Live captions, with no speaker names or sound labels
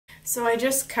So I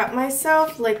just cut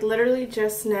myself, like literally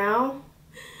just now.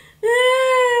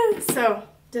 So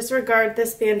disregard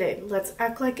this band-aid. Let's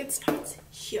act like it's not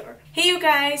here. Hey you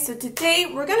guys, so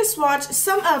today we're gonna swatch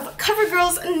some of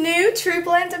CoverGirl's new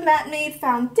TrueBlend Matte Made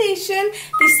Foundation.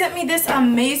 They sent me this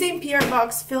amazing PR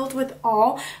box filled with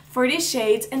all 40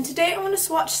 shades, and today I want to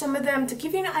swatch some of them to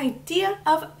give you an idea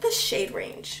of the shade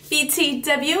range.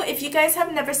 BTW, if you guys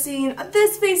have never seen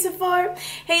this face before,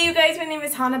 hey you guys, my name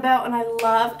is Hana Belle and I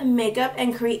love makeup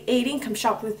and creating. Come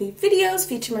shop with me videos,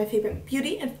 feature my favorite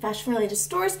beauty and fashion related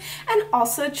stores, and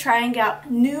also trying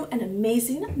out new and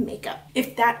amazing makeup.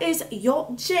 If that is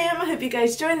your jam, I hope you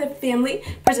guys join the family.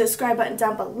 Press the subscribe button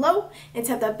down below and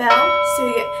tap that bell so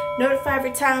you get notified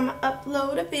every time I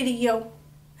upload a video.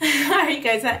 Alright you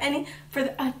guys, without any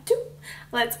further ado,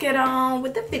 let's get on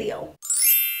with the video.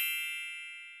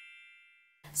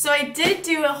 So I did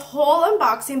do a whole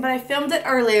unboxing, but I filmed it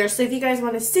earlier, so if you guys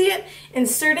want to see it,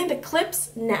 inserting the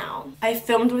clips now. I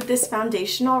filmed with this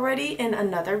foundation already in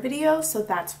another video, so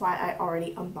that's why I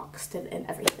already unboxed it and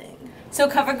everything. So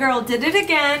CoverGirl did it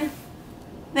again.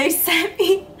 They sent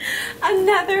me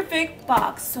another big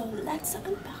box, so let's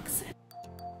unbox it.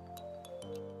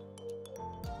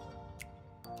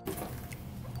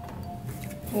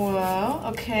 Whoa,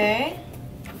 okay.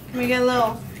 Can we get a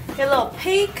little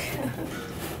peek?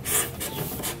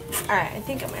 Alright, I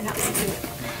think I might have to do it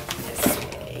this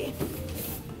way.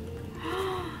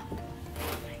 Oh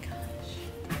my gosh.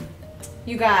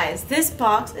 You guys, this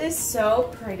box is so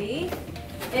pretty.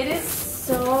 It is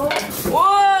so...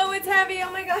 Whoa, it's heavy.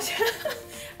 Oh my gosh.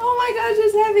 Oh my gosh,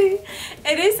 it's heavy.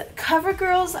 It is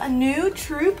CoverGirl's new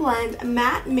TrueBlend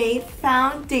Matte Made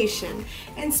Foundation,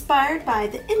 inspired by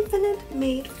the Infinite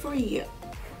Made for You.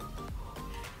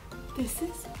 This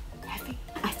is heavy.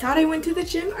 I thought I went to the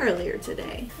gym earlier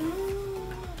today.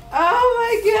 Oh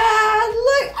my god,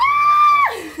 look!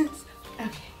 Ah!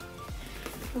 Okay,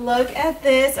 look at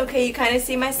this. Okay, you kind of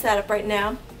see my setup right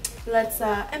now. Let's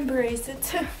embrace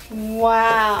it.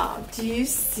 Wow, do you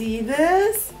see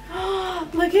this?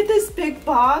 Look at this big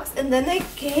box, and then they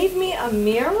gave me a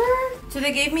mirror. So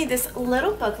they gave me this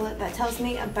little booklet that tells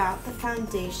me about the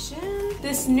foundation.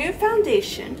 This new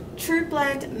foundation,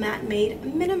 TrueBlend Matte Made,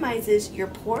 minimizes your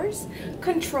pores,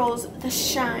 controls the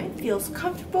shine, feels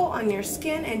comfortable on your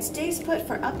skin, and stays put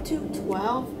for up to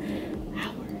 12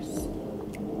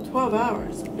 hours. 12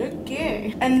 hours,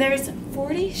 okay. And there's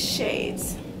 40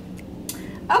 shades.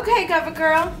 Okay,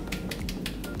 CoverGirl.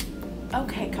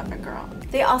 Okay, CoverGirl.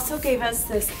 They also gave us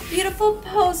this beautiful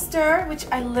poster, which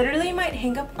I literally might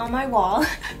hang up on my wall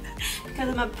because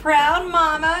I'm a proud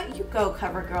mama. You go,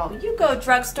 CoverGirl. You go,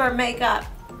 drugstore makeup.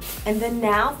 And then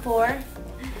now for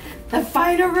the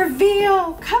final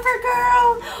reveal.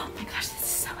 CoverGirl. Oh my gosh, this is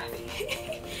so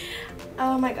heavy.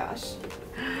 Oh my gosh.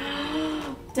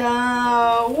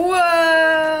 Duh.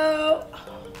 Whoa.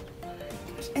 Oh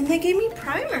my gosh. And they gave me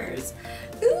primers.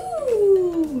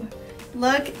 Ooh.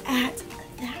 Look at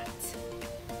that.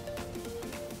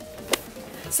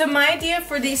 So my idea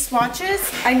for these swatches,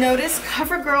 I noticed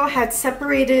CoverGirl had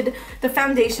separated the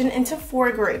foundation into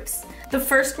 4 groups. The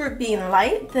first group being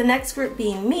light, the next group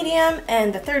being medium,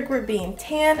 and the third group being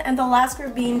tan, and the last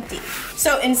group being deep.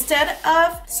 So instead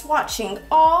of swatching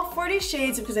all 40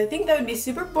 shades, because I think that would be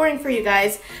super boring for you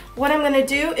guys, what I'm going to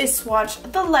do is swatch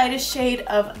the lightest shade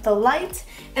of the light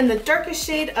and the darkest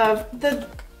shade of the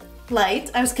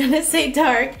light. I was gonna say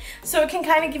dark, so it can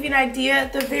kind of give you an idea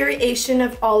the variation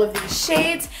of all of these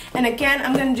shades. And again,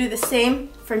 I'm gonna do the same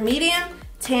for medium,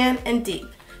 tan, and deep,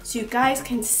 so you guys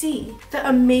can see the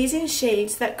amazing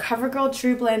shades that CoverGirl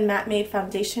TrueBlend Matte Made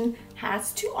Foundation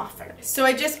has to offer. So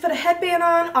I just put a headband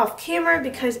on off camera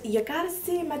because you gotta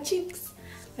see my cheeks,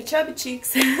 my chubby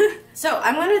cheeks. So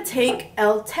I'm gonna take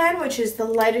L10, which is the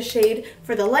lightest shade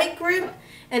for the light group,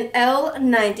 and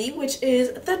L90, which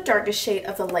is the darkest shade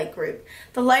of the light group.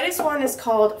 The lightest one is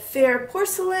called Fair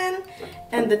Porcelain,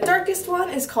 and the darkest one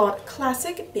is called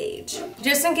Classic Beige.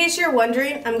 Just in case you're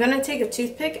wondering, I'm gonna take a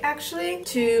toothpick actually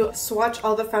to swatch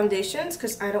all the foundations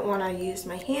because I don't wanna use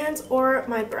my hands or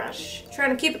my brush.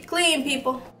 Trying to keep it clean,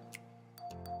 people.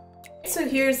 So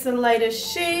here's the lightest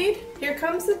shade. Here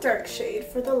comes the dark shade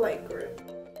for the light group.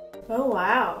 Oh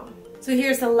wow. So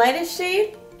here's the lightest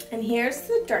shade, and here's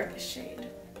the darkest shade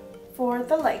for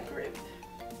the light group.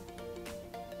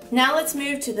 Now let's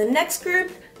move to the next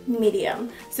group, medium.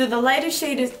 So the lightest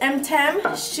shade is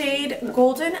M10, shade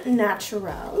Golden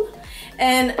Natural.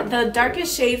 And the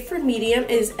darkest shade for medium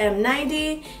is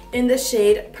M90 in the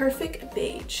shade Perfect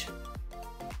Beige.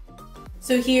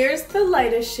 So here's the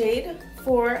lightest shade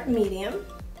for medium.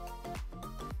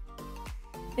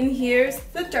 And here's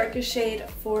the darkest shade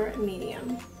for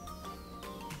medium.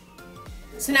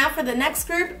 So now for the next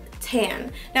group,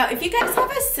 tan. Now if you guys have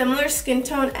a similar skin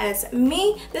tone as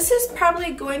me, this is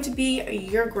probably going to be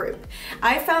your group.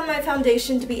 I found my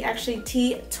foundation to be actually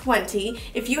T20.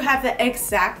 If you have the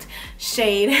exact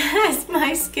shade as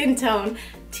my skin tone,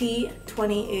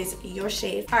 T20 is your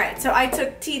shade. Alright, so I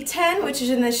took T10, which is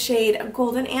in the shade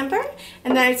Golden Amber,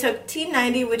 and then I took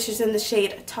T90, which is in the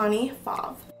shade Tawny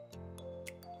Fauve.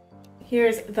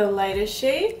 Here's the lightest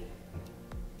shade.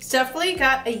 It's definitely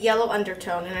got a yellow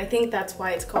undertone, and I think that's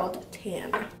why it's called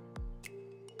tan.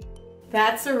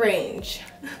 That's a range.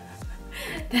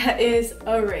 That is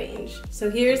a range. So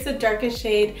here's the darkest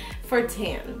shade for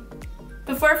tan.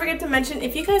 Before I forget to mention,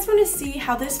 if you guys want to see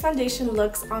how this foundation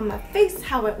looks on my face,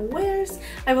 how it wears,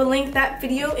 I will link that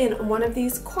video in one of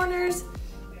these corners.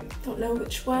 Don't know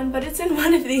which one, but it's in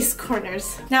one of these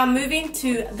corners. Now moving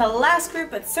to the last group,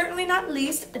 but certainly not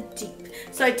least, deep.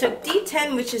 So I took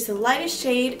D10, which is the lightest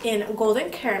shade in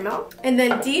Golden Caramel, and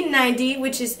then D90,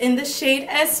 which is in the shade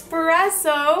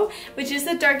Espresso, which is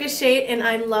the darkest shade, and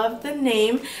I love the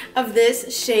name of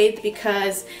this shade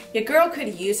because your girl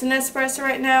could use an espresso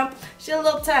right now. She's a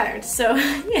little tired, so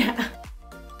yeah.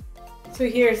 So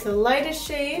here's the lightest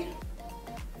shade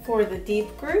for the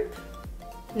deep group.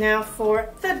 Now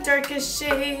for the darkest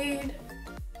shade.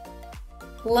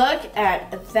 Look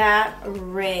at that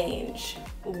range.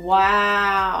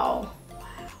 Wow.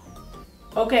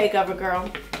 Okay,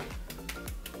 Covergirl.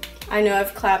 I know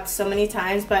I've clapped so many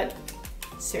times, but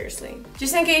seriously.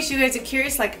 Just in case you guys are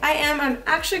curious like I am, I'm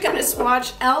actually going to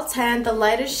swatch L10, the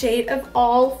lightest shade of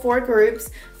all 4 groups,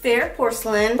 Fair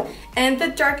Porcelain, and the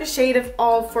darkest shade of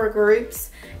all 4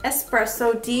 groups,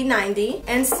 Espresso D90,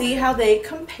 and see how they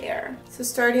compare. So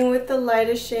starting with the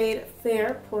lightest shade,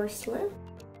 Fair Porcelain.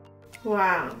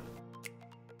 Wow.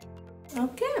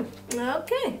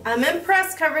 Okay. I'm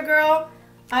impressed, Covergirl.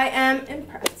 I am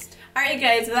impressed. Alright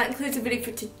guys, well, that concludes the video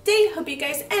for today. Hope you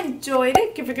guys enjoyed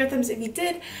it. Give it a good thumbs if you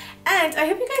did. And I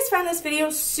hope you guys found this video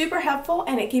super helpful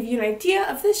and it gave you an idea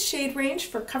of this shade range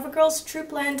for CoverGirl's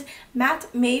TrueBlend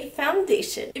Matte Made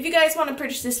Foundation. If you guys want to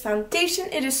purchase this foundation,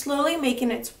 it is slowly making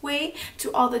its way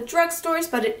to all the drugstores,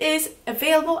 but it is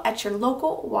available at your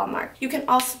local Walmart. You can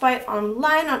also buy it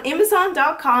online on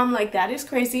Amazon.com, like that is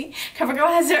crazy. CoverGirl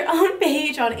has their own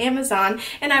page on Amazon,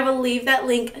 and I will leave that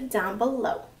link down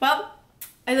below. Well,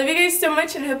 I love you guys so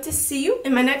much and I hope to see you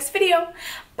in my next video.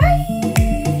 Bye!